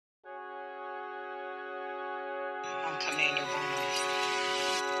Commander Bond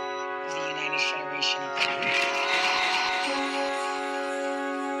of the United Federation of Planets.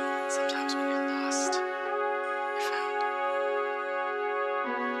 Sometimes when you're lost, you're found.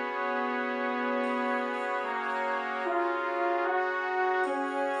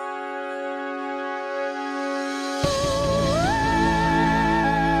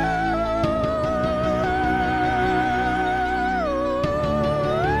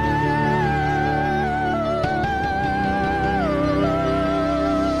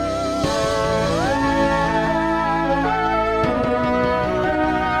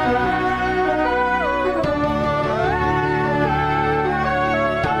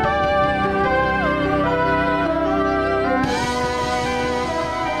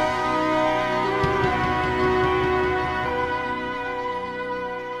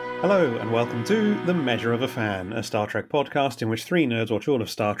 Hello and welcome to The Measure of a Fan, a Star Trek podcast in which three nerds watch all of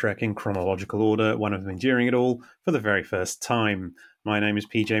Star Trek in chronological order, one of them enduring it all for the very first time. My name is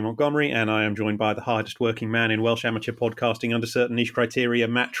PJ Montgomery and I am joined by the hardest working man in Welsh amateur podcasting under certain niche criteria,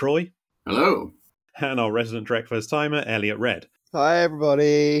 Matt Troy. Hello. And our resident Trek first timer, Elliot Red. Hi,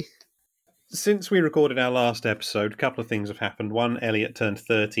 everybody. Since we recorded our last episode, a couple of things have happened. One, Elliot turned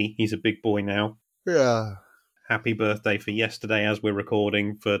 30. He's a big boy now. Yeah. Happy birthday for yesterday as we're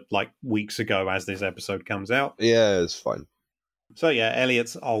recording, for like weeks ago as this episode comes out. Yeah, it's fine. So yeah,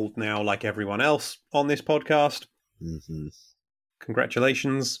 Elliot's old now like everyone else on this podcast. Mm-hmm.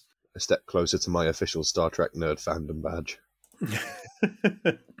 Congratulations. A step closer to my official Star Trek nerd fandom badge.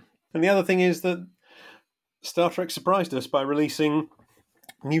 And the other thing is that Star Trek surprised us by releasing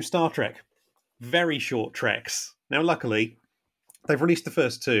new Star Trek. Very short treks. Now luckily, they've released the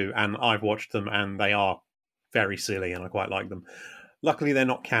first two and I've watched them and they are very silly and I quite like them. Luckily they're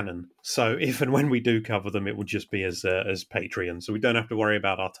not canon, so if and when we do cover them it will just be as Patreon, so we don't have to worry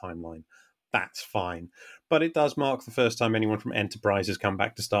about our timeline. That's fine. But it does mark the first time anyone from Enterprise has come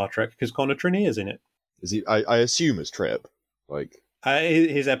back to Star Trek because Connor Trinneer's in it. Is he? I assume as Trip.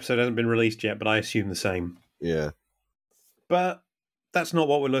 His episode hasn't been released yet, but I assume the same. Yeah. But that's not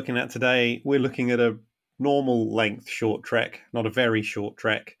what we're looking at today. We're looking at a normal length short trek, not a very short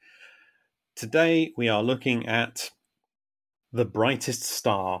trek. Today we are looking at The Brightest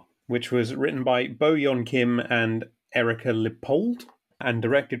Star, which was written by Bo Yeon Kim and Erica Lippold and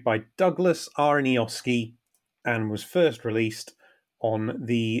directed by Douglas Aronofsky and was first released on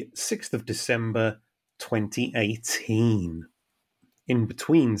the 6th of December 2018, in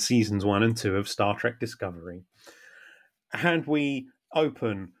between seasons 1 and 2 of Star Trek Discovery. And we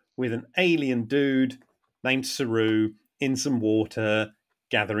open with an alien dude named Saru in some water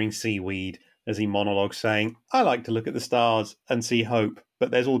gathering seaweed as he monologues saying, I like to look at the stars and see hope, but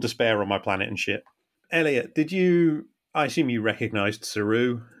there's all despair on my planet and shit. Elliot, I assume you recognised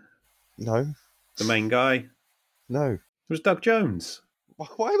Saru? No. The main guy? No. It was Doug Jones.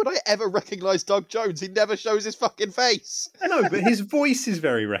 Why would I ever recognise Doug Jones? He never shows his fucking face. I know, but his voice is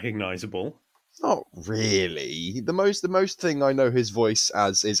very recognisable. Not really. The most thing I know his voice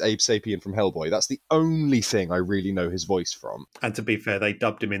as is Abe Sapien from Hellboy. That's the only thing I really know his voice from. And to be fair, they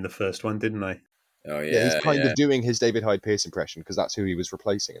dubbed him in the first one, didn't they? Oh, yeah. He's kind of doing his David Hyde Pierce impression because that's who he was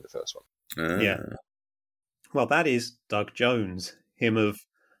replacing in the first one. Yeah. Well, that is Doug Jones, him of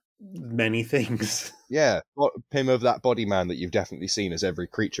many things. Yeah, him of that body man that you've definitely seen as every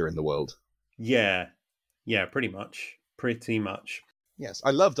creature in the world. Yeah, pretty much. Yes,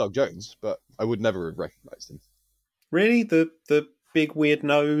 I love Doug Jones, but I would never have recognised him. Really? The big weird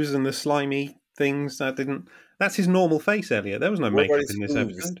nose and the slimy things, that's his normal face, Elliot. There was no makeup in this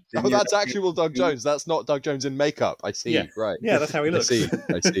episode. Oh, that's actual Doug Jones. That's not Doug Jones in makeup. I see. Yeah. Right. Yeah, that's how he looks.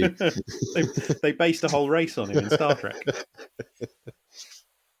 I see. They based a whole race on him in Star Trek.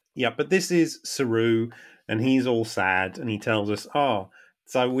 Yeah, but this is Saru, and he's all sad, and he tells us,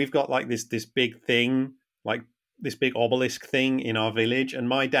 so we've got like this big thing, like this big obelisk thing in our village, and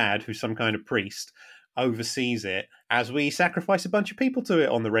my dad, who's some kind of priest, oversees it as we sacrifice a bunch of people to it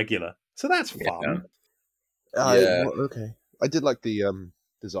on the regular. So that's fun. Okay. I did like the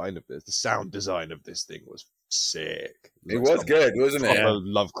design of this. The sound design of this thing was sick. It was good, wasn't it? A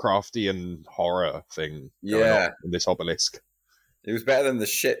Lovecraftian horror thing going on in this obelisk. It was better than the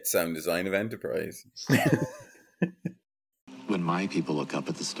shit sound design of Enterprise. When my people look up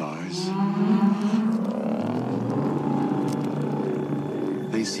at the stars,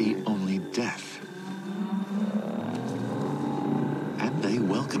 they see only death. And they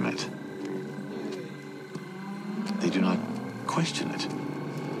welcome it. They do not question it.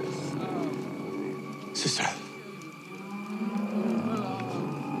 Sister.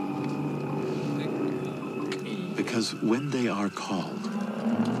 Because when they are called,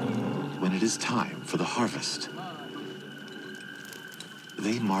 when it is time for the harvest,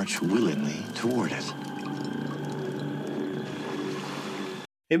 they march willingly toward it.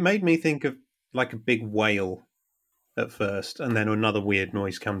 It made me think of like a big whale at first, and then another weird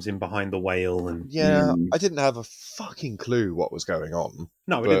noise comes in behind the whale. And Yeah, I didn't have a fucking clue what was going on.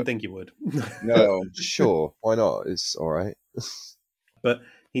 no, I but- didn't think you would. No. Sure, why not? It's all right. But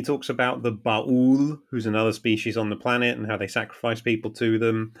he talks about the Baul, who's another species on the planet, and how they sacrifice people to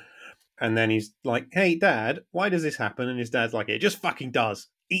them. And then he's like, hey, Dad, why does this happen? And his dad's like, it just fucking does.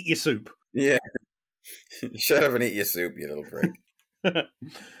 Eat your soup. Yeah. Shut up and eat your soup, you little prick.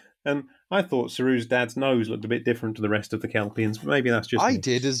 And I thought Saru's dad's nose looked a bit different to the rest of the Kelpians, but maybe that's just I me.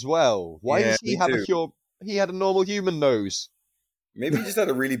 did as well. Why Yeah, does he me have too. a pure... He had a normal human nose. Maybe he just had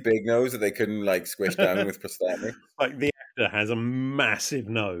a really big nose that they couldn't like squish down with prosthetics. Like the actor has a massive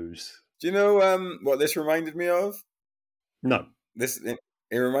nose. Do you know what this reminded me of? No. It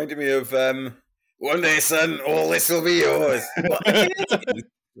reminded me of one day, son, all this will be yours.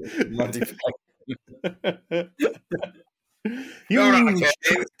 Monty Python. You All right,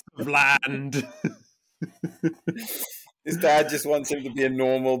 kid. of land. His dad just wants him to be a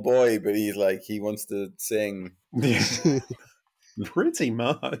normal boy, but he wants to sing. Pretty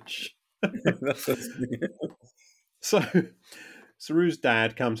much. That's what's- So Saru's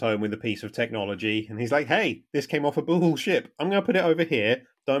dad comes home with a piece of technology, and he's like, hey, this came off a Baul ship. I'm going to put it over here.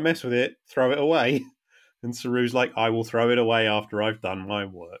 Don't mess with it. Throw it away. And Saru's like, I will throw it away after I've done my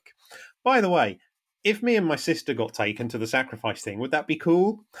work. By the way, if me and my sister got taken to the sacrifice thing, would that be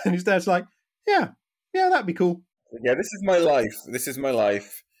cool? And his dad's like, yeah, that'd be cool. Yeah, this is my life. This is my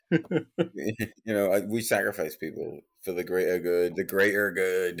life. We sacrifice people for the greater good. The greater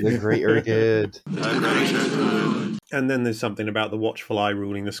good. The greater good. And then there's something about the watchful eye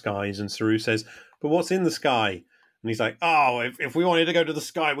ruling the skies, and Saru says, but what's in the sky? And he's like, oh, if we wanted to go to the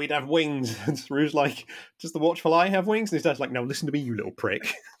sky, we'd have wings. And Saru's like, does the watchful eye have wings? And his dad's like, no, listen to me, you little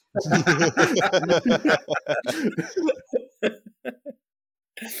prick.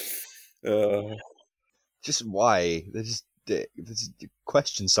 Just why? They just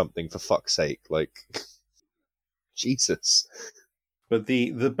question something, for fuck's sake. Like, Jesus. But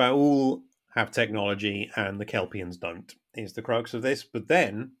the Baul have technology and the Kelpians don't, is the crux of this. But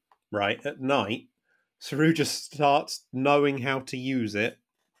then, right, at night, Saru just starts knowing how to use it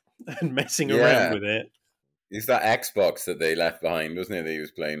and messing around with it. It's that Xbox that they left behind, wasn't it, that he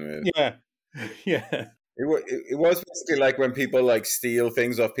was playing with? Yeah. Yeah. It was basically like when people like steal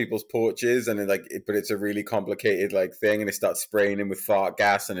things off people's porches, and but it's a really complicated like thing, and they start spraying him with fart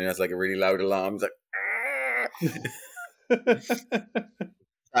gas, and it has like a really loud alarm. It's like,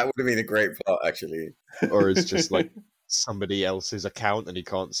 that would have been a great plot, actually. Or it's just like somebody else's account and he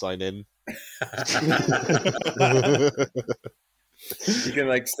can't sign in. He can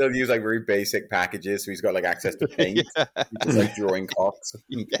like still use like very basic packages, so he's got like access to paint. Yeah. He's like drawing cocks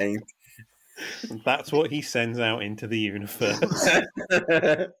in paint. That's what he sends out into the universe.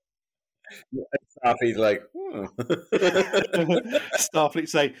 Starfleet's like, Starfleet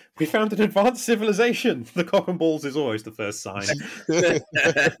say, we found an advanced civilization. The cock and balls is always the first sign. Seems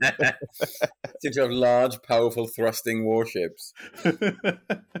to have large, powerful thrusting warships.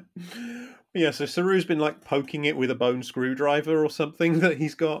 Yeah, so Saru's been like poking it with a bone screwdriver or something that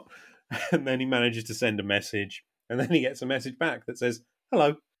he's got, and then he manages to send a message, and then he gets a message back that says,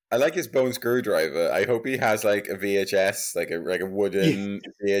 hello. I like his bone screwdriver. I hope he has like a VHS, like a wooden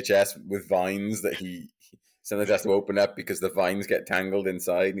VHS with vines that he sometimes has to open up because the vines get tangled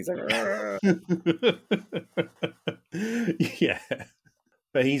inside. And he's like, yeah,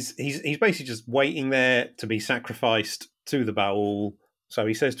 but he's basically just waiting there to be sacrificed to the Baul. So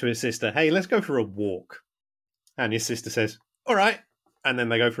he says to his sister, "Hey, let's go for a walk." And his sister says, "All right." And then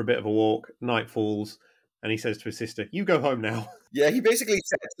they go for a bit of a walk. Night falls, and he says to his sister, "You go home now." yeah, he basically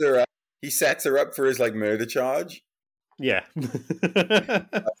sets her up. He sets her up for his like murder charge. Yeah.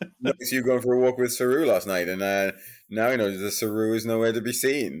 Notice you going for a walk with Saru last night, and now the Saru is nowhere to be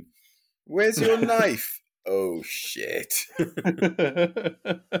seen. Where's your knife? Oh shit!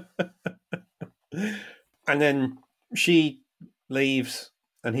 And then she leaves,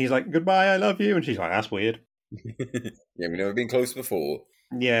 and he's like, "Goodbye, I love you," and she's like, "That's weird." Yeah, we've never been close before.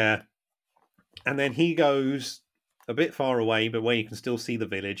 Yeah. And then he goes a bit far away, but where you can still see the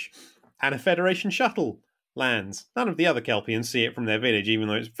village, and a Federation shuttle lands. None of the other Kelpians see it from their village, even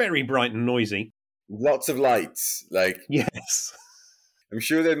though it's very bright and noisy. Lots of lights. Like, Yes. I'm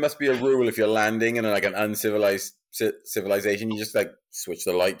sure there must be a rule if you're landing in like an uncivilized civilization, you just like switch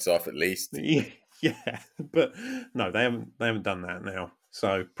the lights off at least. Yeah, but no, they haven't done that now.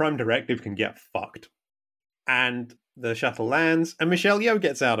 So Prime Directive can get fucked. And the shuttle lands, and Michelle Yeoh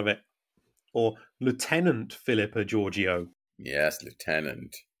gets out of it. Or Lieutenant Philippa Giorgio. Yes,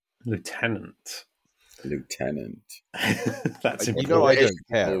 Lieutenant. Lieutenant. That's You important. know I don't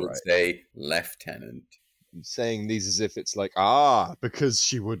care, People would right? say Lieutenant. Saying these as if it's like, because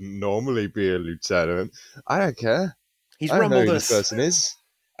she wouldn't normally be a lieutenant. I don't care. He's I don't know rumbled who us. this person is.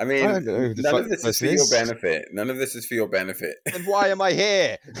 I I mean, don't know who the none fuck of this this is for person your is. benefit. None of this is for your benefit. Then why am I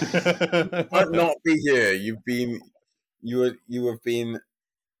here? You might not be here. You have been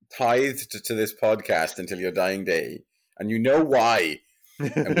tithed to this podcast until your dying day, and you know why.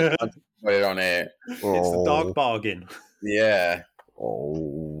 And we can't put it on air. It's the dark bargain. Yeah.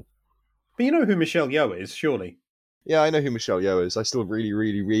 Oh. But you know who Michelle Yeoh is, surely? Yeah, I know who Michelle Yeoh is. I still really,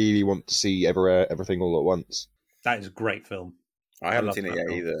 really, really want to see Everything All at Once. That is a great film. I haven't love seen it that yet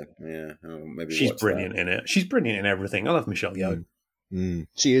film. either. Yeah, maybe She's watch brilliant that. in it. She's brilliant in everything. I love Michelle Yeoh.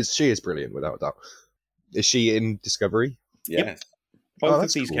 She is brilliant, without a doubt. Is she in Discovery? Yes. Both of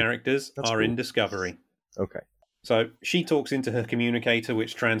that's these cool. characters That's are cool. in Discovery. Okay. So she talks into her communicator,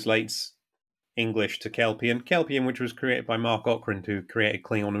 which translates English to Kelpian. Kelpian, which was created by Mark Okrand, who created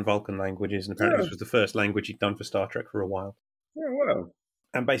Klingon and Vulcan languages, and apparently this was the first language he'd done for Star Trek for a while. Yeah, well.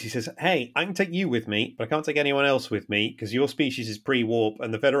 And basically says, hey, I can take you with me, but I can't take anyone else with me because your species is pre-warp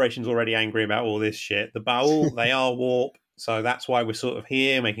and the Federation's already angry about all this shit. The Baul, they are warp, so that's why we're sort of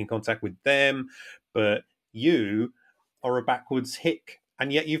here making contact with them. But you are a backwards hick,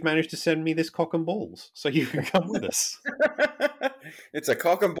 and yet you've managed to send me this cock and balls, so you can come with us. It's a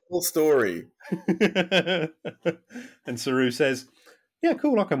cock and ball story. And Saru says, yeah,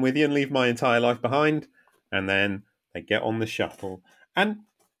 cool, I'll come with you and leave my entire life behind. And then they get on the shuttle. And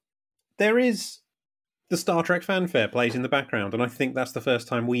there is the Star Trek fanfare plays in the background, and I think that's the first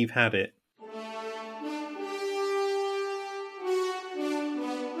time we've had it.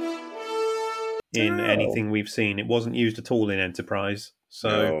 In anything we've seen. It wasn't used at all in Enterprise. So,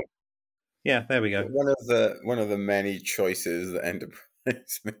 No. yeah, there we go. One of the many choices that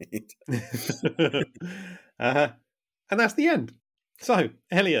Enterprise made. And that's the end. So,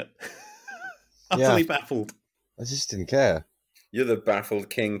 Elliot, utterly baffled. I just didn't care. You're the baffled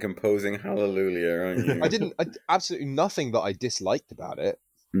king composing Hallelujah, aren't you? Absolutely nothing that I disliked about it.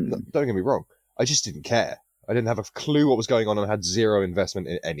 Don't get me wrong. I just didn't care. I didn't have a clue what was going on and had zero investment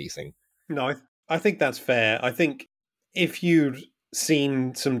in anything. No, I think that's fair. I think if you'd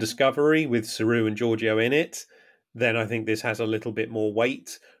seen some Discovery with Saru and Giorgio in it, then I think this has a little bit more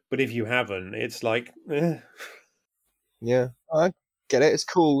weight. But if you haven't, it's like, Yeah, I get it. It's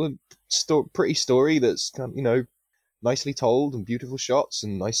cool. Pretty story that's, nicely told and beautiful shots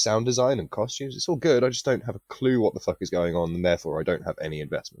and nice sound design and costumes. It's all good. I just don't have a clue what the fuck is going on, and therefore I don't have any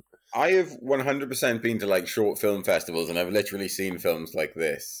investment. I have 100% been to like short film festivals, and I've literally seen films like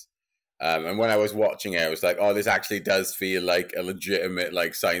this. And when I was watching it, I was like, "Oh, this actually does feel like a legitimate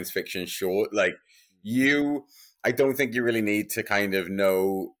like science fiction short." Like I don't think you really need to kind of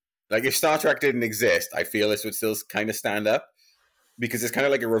know. Like, if Star Trek didn't exist, I feel this would still kind of stand up. Because it's kind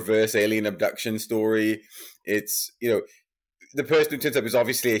of like a reverse alien abduction story. It's, the person who turns up is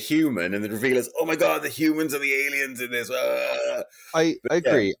obviously a human, and the reveal is, oh my god, the humans are the aliens in this. I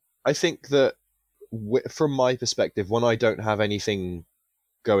agree. Yeah. I think that from my perspective, when I don't have anything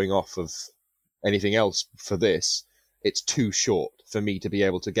going off of anything else for this, it's too short for me to be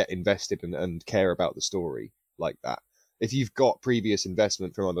able to get invested and care about the story like that. If you've got previous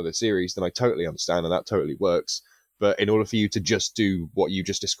investment from another series, then I totally understand, and that totally works. But in order for you to just do what you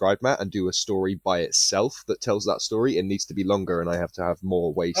just described, Matt, and do a story by itself that tells that story, it needs to be longer, and I have to have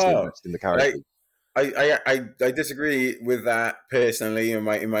more ways to invest in the character. I disagree with that personally, in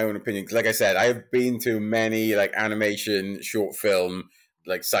my own opinion. Like I said, I've been to many like animation, short film,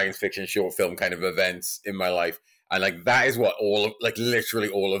 like science fiction, short film kind of events in my life, and like that is what literally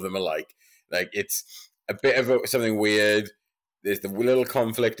all of them are like. Like, it's a bit of something weird. There's the little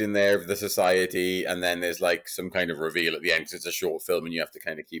conflict in there of the society, and then there's like some kind of reveal at the end because it's a short film and you have to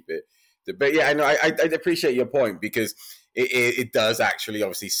kind of keep it. But yeah, I know I appreciate your point, because it does actually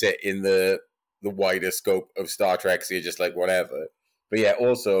obviously sit in the wider scope of Star Trek, so you're just like, whatever. But yeah,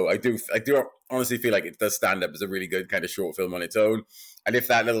 also I do honestly feel like it does stand up as a really good kind of short film on its own. And if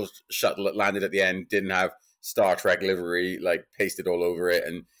that little shuttle that landed at the end didn't have Star Trek livery like pasted all over it,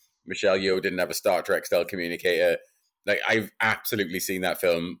 and Michelle Yeoh didn't have a Star Trek style communicator, like, I've absolutely seen that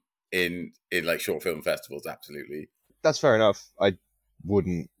film in like short film festivals. Absolutely. That's fair enough. I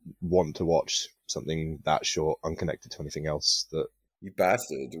wouldn't want to watch something that short unconnected to anything else. That You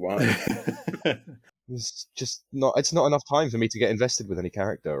bastard. Why? it's just not. It's not enough time for me to get invested with any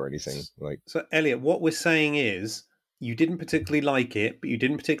character or anything. Like, so, Elliot, what we're saying is you didn't particularly like it, but you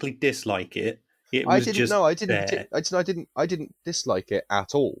didn't particularly dislike it. I didn't dislike it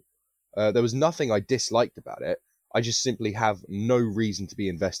at all. There was nothing I disliked about it. I just simply have no reason to be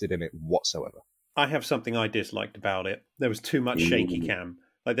invested in it whatsoever. I have something I disliked about it. There was too much shaky cam.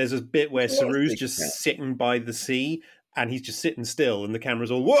 Like, there's a bit where Saru's just sitting by the sea, and he's just sitting still, and the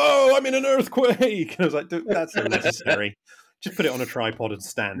camera's all, "Whoa, I'm in an earthquake!" And I was like, dude, that's unnecessary. Just put it on a tripod and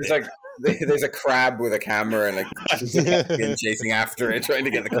stand It's it. like there's a crab with a camera and like chasing after it, trying to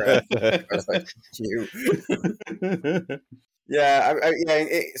get the crab. I was like, cute. Yeah,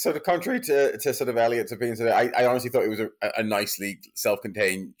 sort of contrary to sort of Elliot's opinion today, I honestly thought it was a nicely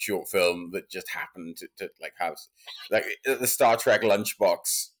self-contained short film that just happened to like have like the Star Trek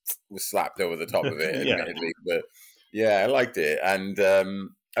lunchbox was slapped over the top of it, Yeah. admittedly, but yeah, I liked it. And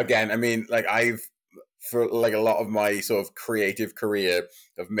again, I mean, like for like a lot of my sort of creative career,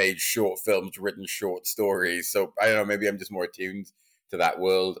 I've made short films, written short stories, so I don't know, maybe I'm just more attuned to that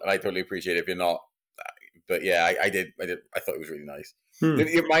world, and I totally appreciate it if you're not. But yeah, I did. I thought it was really nice.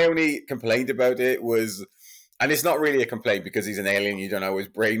 My only complaint about it was, and it's not really a complaint because he's an alien, you don't know how his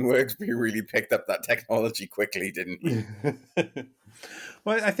brain works, but he really picked up that technology quickly, didn't he?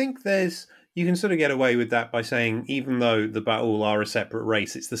 Well, I think you can sort of get away with that by saying, even though the Ba'ul are a separate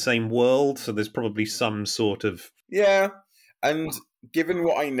race, it's the same world, so there's probably some sort of... Yeah, and given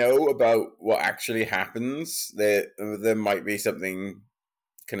what I know about what actually happens, there might be something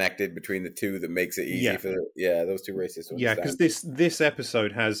connected between the two that makes it easy for those two races to understand. Yeah, because this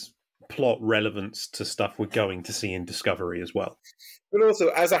episode has plot relevance to stuff we're going to see in Discovery as well. But also,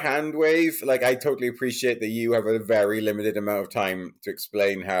 as a hand wave, like, I totally appreciate that you have a very limited amount of time to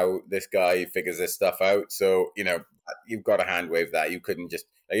explain how this guy figures this stuff out. So, you know, you've got to hand wave that. You couldn't just,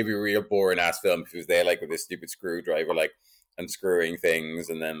 like, it'd be a real boring ass film if he was there, like, with this stupid screwdriver, like, unscrewing things,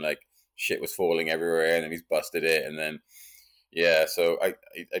 and then, like, shit was falling everywhere, and then he's busted it, and then, yeah, so I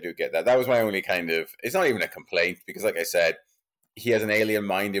do get that. That was my only kind of, it's not even a complaint, because, like I said, he has an alien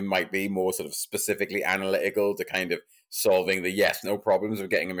mind. It might be more sort of specifically analytical to kind of solving the no problems of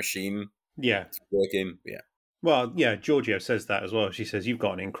getting a machine working. Yeah. Well, yeah, Giorgio says that as well. She says, "You've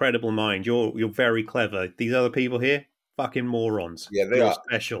got an incredible mind. You're very clever. These other people here, fucking morons. Yeah, they You're are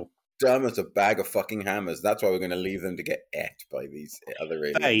special. Dumb as a bag of fucking hammers. That's why we're going to leave them to get ate by these other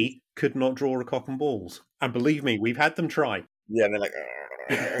aliens." They could not draw a cock and balls, and believe me, we've had them try. Yeah, and they're like,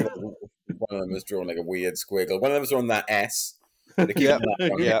 one of them was drawn like a weird squiggle. One of them was drawn that S. But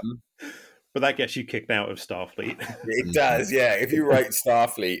that gets you kicked out of Starfleet. It does, yeah. If you write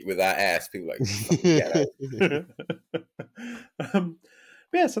Starfleet with that S, people are like, get out.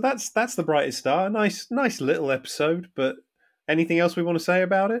 Yeah, so that's the Brightest Star. Nice little episode. But anything else we want to say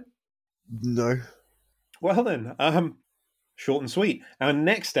about it? No. Well then, short and sweet. Our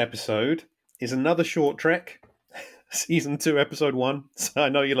next episode is another short trek, season 2, episode 1. So I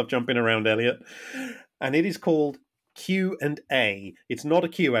know you love jumping around, Elliot, and it is called Q&A. It's not a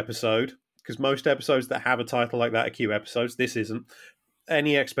Q episode, because most episodes that have a title like that are Q episodes. This isn't.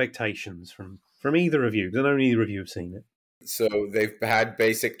 Any expectations from either of you? I know neither of you have seen it. So they've had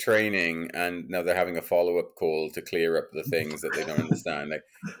basic training, and now they're having a follow-up call to clear up the things that they don't understand. Like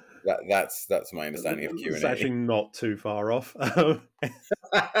that's my understanding of Q&A. It's actually not too far off. I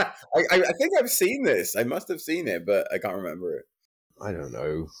think I've seen this. I must have seen it, but I can't remember it. I don't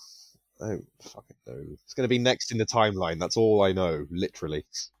know. I don't fucking know. It's going to be next in the timeline. That's all I know, literally.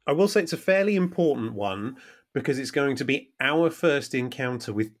 I will say it's a fairly important one because it's going to be our first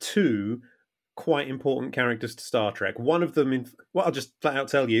encounter with 2 quite important characters to Star Trek. One of them, I'll just flat out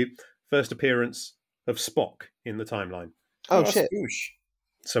tell you, first appearance of Spock in the timeline. Oh shit. Spoosh.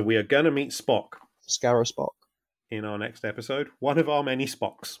 So we are going to meet Spock. Scarrow Spock. In our next episode. One of our many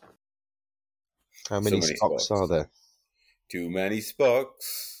Spocks. How many Spocks are there? Too many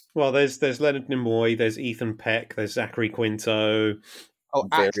Spocks. Well, there's Leonard Nimoy, there's Ethan Peck, there's Zachary Quinto. Oh,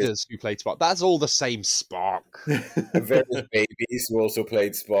 actors who played Spock. That's all the same Spock. Various babies who also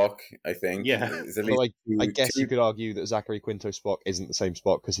played Spock, I think. Yeah. Well, I guess you could argue that Zachary Quinto Spock isn't the same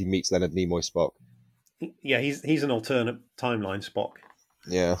Spock because he meets Leonard Nimoy Spock. Yeah, he's an alternate timeline Spock.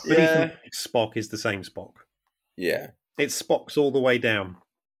 Yeah. But Ethan Peck's Spock is the same Spock. Yeah. It's Spocks all the way down.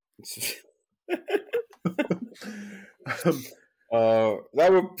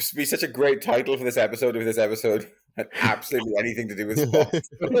 That would be such a great title for this episode if this episode had absolutely anything to do with Spock.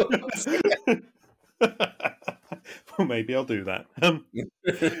 Well, maybe I'll do that.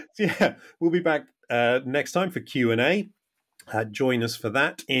 Yeah, we'll be back next time for Q&A. Join us for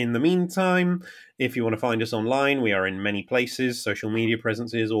that. In the meantime, if you want to find us online, we are in many places. Social media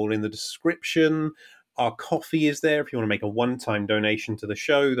presences all in the description. Our coffee is there if you want to make a one-time donation to the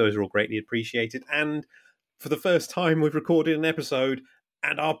show. Those are all greatly appreciated. And for the first time, we've recorded an episode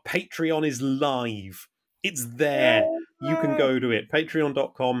and our Patreon is live. It's there. You can go to it.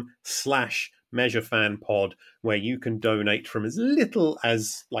 Patreon.com/Brightest. Measure Fan Pod, where you can donate from as little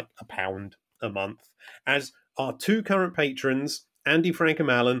as like £1 a month, as our two current patrons, Andy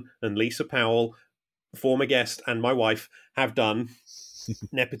Frankham-Allen and Lisa Powell, former guest and my wife, have done.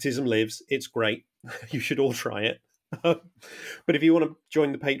 Nepotism lives. It's great. You should all try it. But if you want to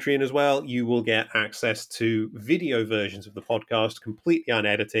join the Patreon as well, you will get access to video versions of the podcast, completely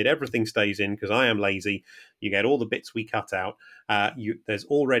unedited. Everything stays in because I am lazy. You get all the bits we cut out. There's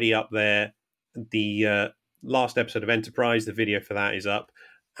already up there the last episode of Enterprise. The video for that is up.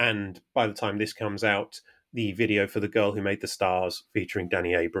 And by the time this comes out, the video for The Girl Who Made the Stars featuring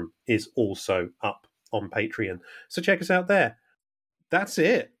Danny Abram is also up on Patreon. So check us out there. That's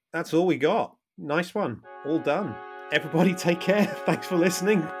it. That's all we got. Nice one. All done. Everybody take care. Thanks for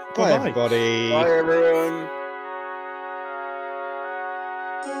listening. Bye, Bye-bye. everybody. Bye, everyone.